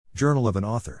Journal of an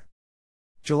Author.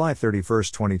 July 31,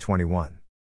 2021.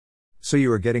 So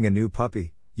you are getting a new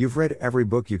puppy, you've read every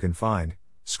book you can find,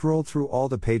 scrolled through all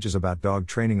the pages about dog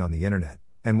training on the internet,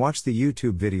 and watched the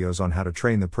YouTube videos on how to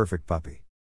train the perfect puppy.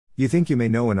 You think you may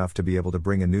know enough to be able to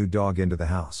bring a new dog into the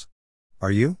house.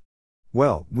 Are you?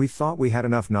 Well, we thought we had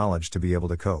enough knowledge to be able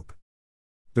to cope.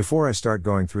 Before I start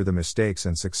going through the mistakes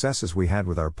and successes we had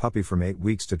with our puppy from 8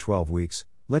 weeks to 12 weeks,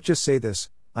 let's just say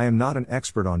this: I am not an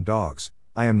expert on dogs.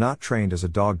 I am not trained as a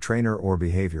dog trainer or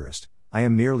behaviorist. I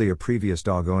am merely a previous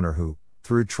dog owner who,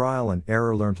 through trial and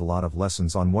error, learned a lot of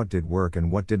lessons on what did work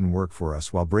and what didn't work for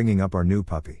us while bringing up our new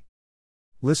puppy.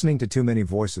 Listening to too many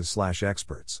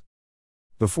voices/experts.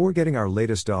 Before getting our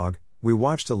latest dog, we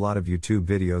watched a lot of YouTube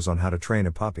videos on how to train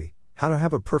a puppy, how to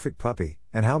have a perfect puppy,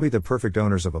 and how to be the perfect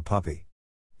owners of a puppy.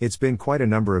 It's been quite a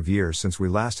number of years since we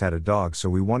last had a dog,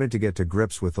 so we wanted to get to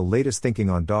grips with the latest thinking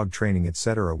on dog training,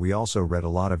 etc. We also read a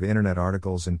lot of internet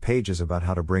articles and pages about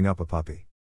how to bring up a puppy.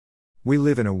 We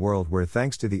live in a world where,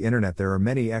 thanks to the internet, there are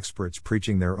many experts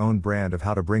preaching their own brand of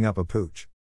how to bring up a pooch.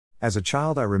 As a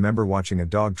child, I remember watching a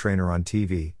dog trainer on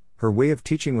TV. Her way of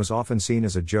teaching was often seen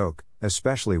as a joke,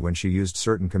 especially when she used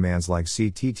certain commands like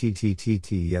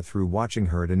CTTTTT, yet through watching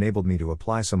her it enabled me to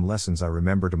apply some lessons I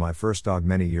remember to my first dog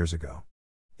many years ago.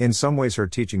 In some ways her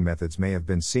teaching methods may have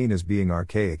been seen as being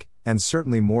archaic, and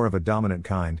certainly more of a dominant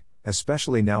kind,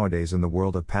 especially nowadays in the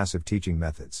world of passive teaching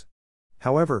methods.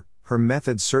 However, her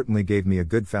methods certainly gave me a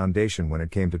good foundation when it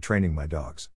came to training my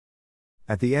dogs.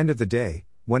 At the end of the day,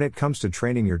 when it comes to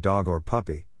training your dog or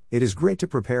puppy, it is great to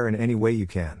prepare in any way you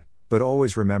can, but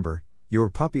always remember,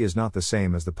 your puppy is not the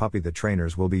same as the puppy the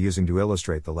trainers will be using to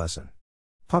illustrate the lesson.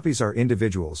 Puppies are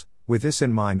individuals. With this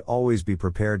in mind, always be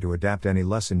prepared to adapt any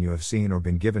lesson you have seen or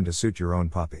been given to suit your own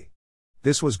puppy.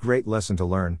 This was a great lesson to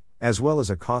learn, as well as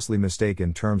a costly mistake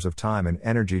in terms of time and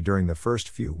energy during the first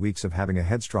few weeks of having a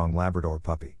headstrong Labrador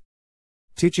puppy.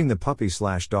 Teaching the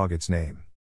puppy/dog its name.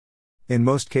 In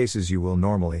most cases you will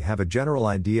normally have a general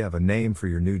idea of a name for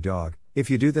your new dog. If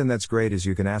you do, then that's great, as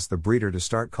you can ask the breeder to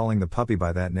start calling the puppy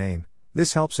by that name.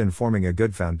 This helps in forming a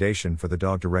good foundation for the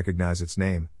dog to recognize its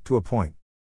name, to a point.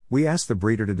 We asked the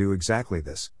breeder to do exactly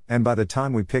this, and by the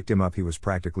time we picked him up he was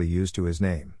practically used to his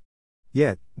name.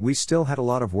 Yet, we still had a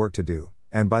lot of work to do,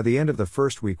 and by the end of the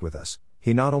first week with us,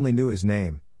 he not only knew his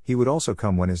name, he would also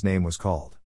come when his name was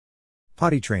called.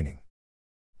 Potty training.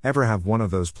 Ever have one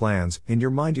of those plans? In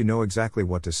your mind you know exactly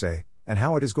what to say, and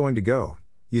how it is going to go.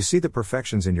 You see the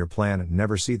perfections in your plan and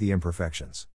never see the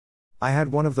imperfections. I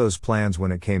had one of those plans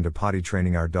when it came to potty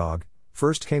training our dog.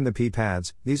 First came the pee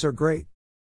pads. These are great.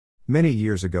 Many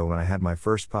years ago when I had my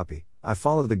first puppy, I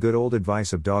followed the good old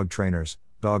advice of dog trainers,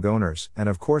 dog owners, and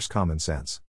of course common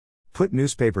sense. Put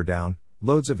newspaper down,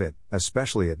 loads of it,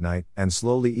 especially at night, and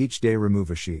slowly each day remove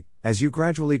a sheet, as you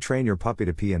gradually train your puppy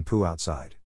to pee and poo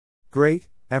outside. Great.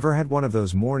 Ever had one of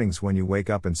those mornings when you wake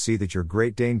up and see that your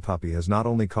Great Dane puppy has not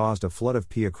only caused a flood of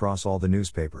pee across all the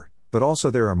newspaper, but also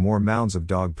there are more mounds of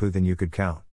dog poo than you could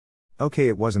count? Okay,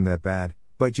 it wasn't that bad,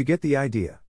 but you get the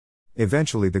idea.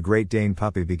 Eventually the Great Dane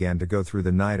puppy began to go through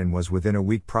the night and was within a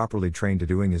week properly trained to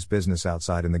doing his business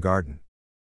outside in the garden.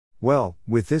 Well,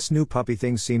 with this new puppy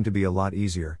things seem to be a lot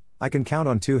easier. I can count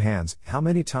on 2 hands how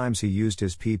many times he used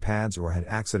his pee pads or had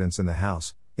accidents in the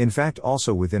house. In fact,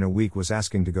 also within a week was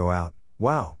asking to go out.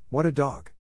 Wow, what a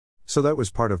dog. So that was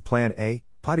part of Plan A,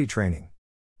 potty training.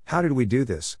 How did we do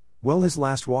this? Well, his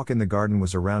last walk in the garden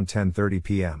was around 10:30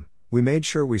 p.m. We made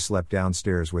sure we slept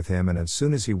downstairs with him, and as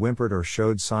soon as he whimpered or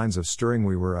showed signs of stirring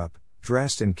we were up,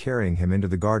 dressed and carrying him into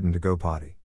the garden to go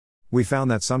potty. We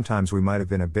found that sometimes we might have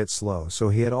been a bit slow, so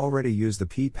he had already used the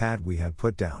pee pad we had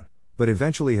put down, but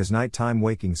eventually his nighttime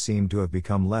waking seemed to have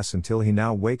become less until he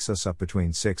now wakes us up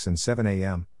between 6 and 7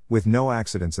 a.m., with no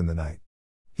accidents in the night.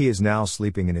 He is now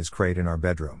sleeping in his crate in our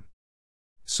bedroom.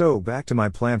 So, back to my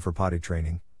plan for potty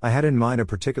training. I had in mind a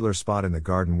particular spot in the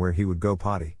garden where he would go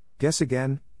potty. Guess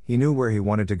again? He knew where he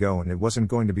wanted to go and it wasn't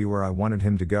going to be where I wanted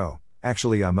him to go.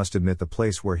 Actually, I must admit the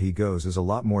place where he goes is a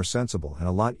lot more sensible and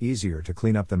a lot easier to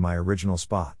clean up than my original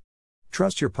spot.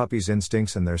 Trust your puppy's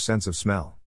instincts and their sense of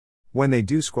smell. When they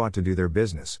do squat to do their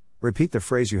business, repeat the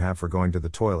phrase you have for going to the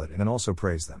toilet and also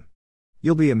praise them.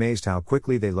 You'll be amazed how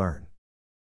quickly they learn.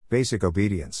 Basic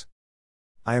obedience.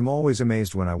 I am always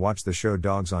amazed when I watch the show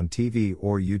Dogs on TV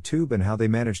or YouTube and how they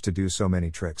manage to do so many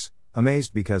tricks.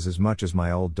 Amazed because as much as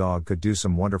my old dog could do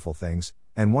some wonderful things,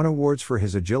 and won awards for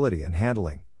his agility and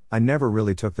handling, I never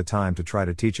really took the time to try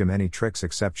to teach him any tricks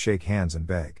except shake hands and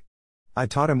beg. I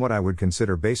taught him what I would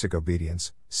consider basic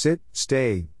obedience: sit,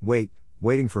 stay, wait,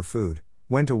 waiting for food,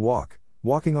 when to walk,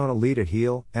 walking on a lead at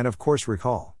heel, and of course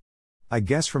recall. I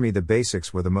guess for me the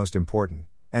basics were the most important.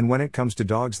 and when it comes to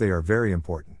dogs, they are very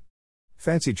important.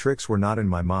 Fancy tricks were not in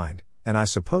my mind, and I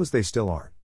suppose they still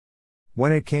aren't.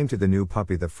 When it came to the new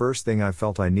puppy, the first thing I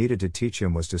felt I needed to teach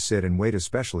him was to sit and wait,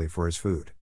 especially for his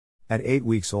food. At 8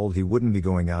 weeks old, he wouldn't be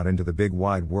going out into the big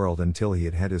wide world until he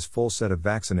had had his full set of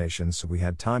vaccinations, so we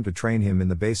had time to train him in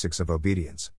the basics of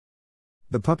obedience.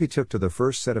 The puppy took to the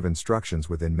first set of instructions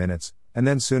within minutes, and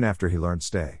then soon after he learned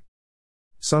stay.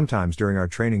 Sometimes during our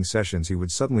training sessions he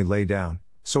would suddenly lay down,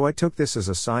 so I took this as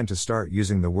a sign to start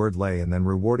using the word lay and then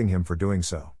rewarding him for doing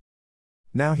so.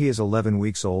 Now he is 11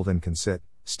 weeks old and can sit,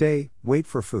 stay, wait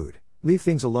for food, leave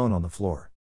things alone on the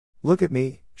floor. Look at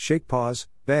me, shake paws,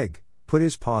 beg, put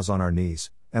his paws on our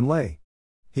knees, and lay.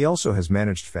 He also has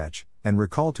managed fetch, and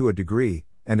recall to a degree,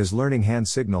 and is learning hand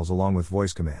signals along with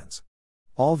voice commands.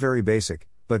 All very basic,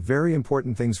 but very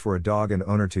important things for a dog and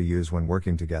owner to use when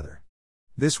working together.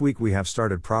 This week we have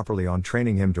started properly on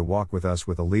training him to walk with us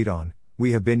with a lead on.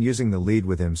 We have been using the lead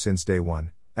with him since day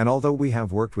one, and although we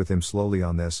have worked with him slowly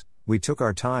on this, we took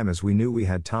our time as we knew we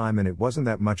had time and it wasn't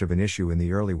that much of an issue in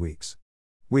the early weeks.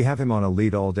 We have him on a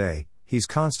lead all day, he's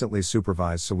constantly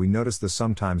supervised, so we notice the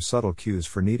sometimes subtle cues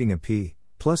for needing a pee,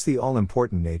 plus the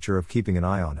all-important nature of keeping an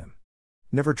eye on him.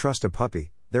 Never trust a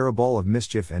puppy, they're a ball of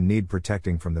mischief and need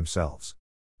protecting from themselves.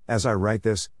 As I write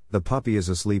this, the puppy is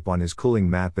asleep on his cooling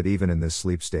mat, but even in this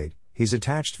sleep state, he's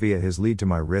attached via his lead to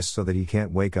my wrist so that he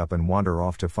can't wake up and wander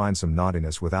off to find some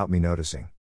naughtiness without me noticing.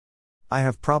 I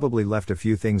have probably left a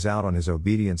few things out on his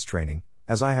obedience training.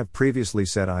 As I have previously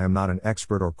said, I am not an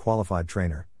expert or qualified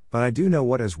trainer, but I do know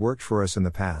what has worked for us in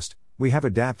the past. We have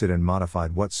adapted and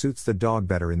modified what suits the dog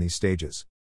better in these stages.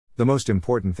 The most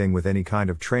important thing with any kind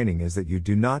of training is that you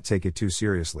do not take it too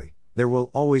seriously. There will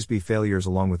always be failures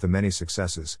along with the many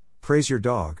successes. Praise your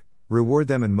dog, reward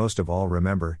them, and most of all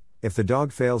remember, if the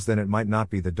dog fails, then it might not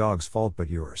be the dog's fault but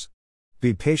yours.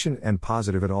 Be patient and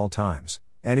positive at all times,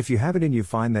 and if you have it in you,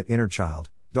 find that inner child.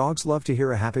 Dogs love to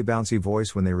hear a happy bouncy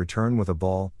voice when they return with a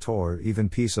ball, toy, or even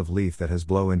piece of leaf that has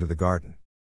blown into the garden.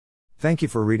 Thank you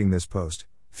for reading this post.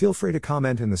 Feel free to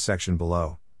comment in the section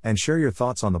below, and share your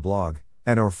thoughts on the blog,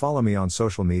 and or follow me on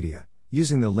social media,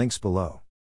 using the links below.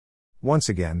 Once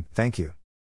again, thank you.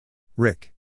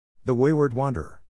 Rick, the Wayward Wanderer.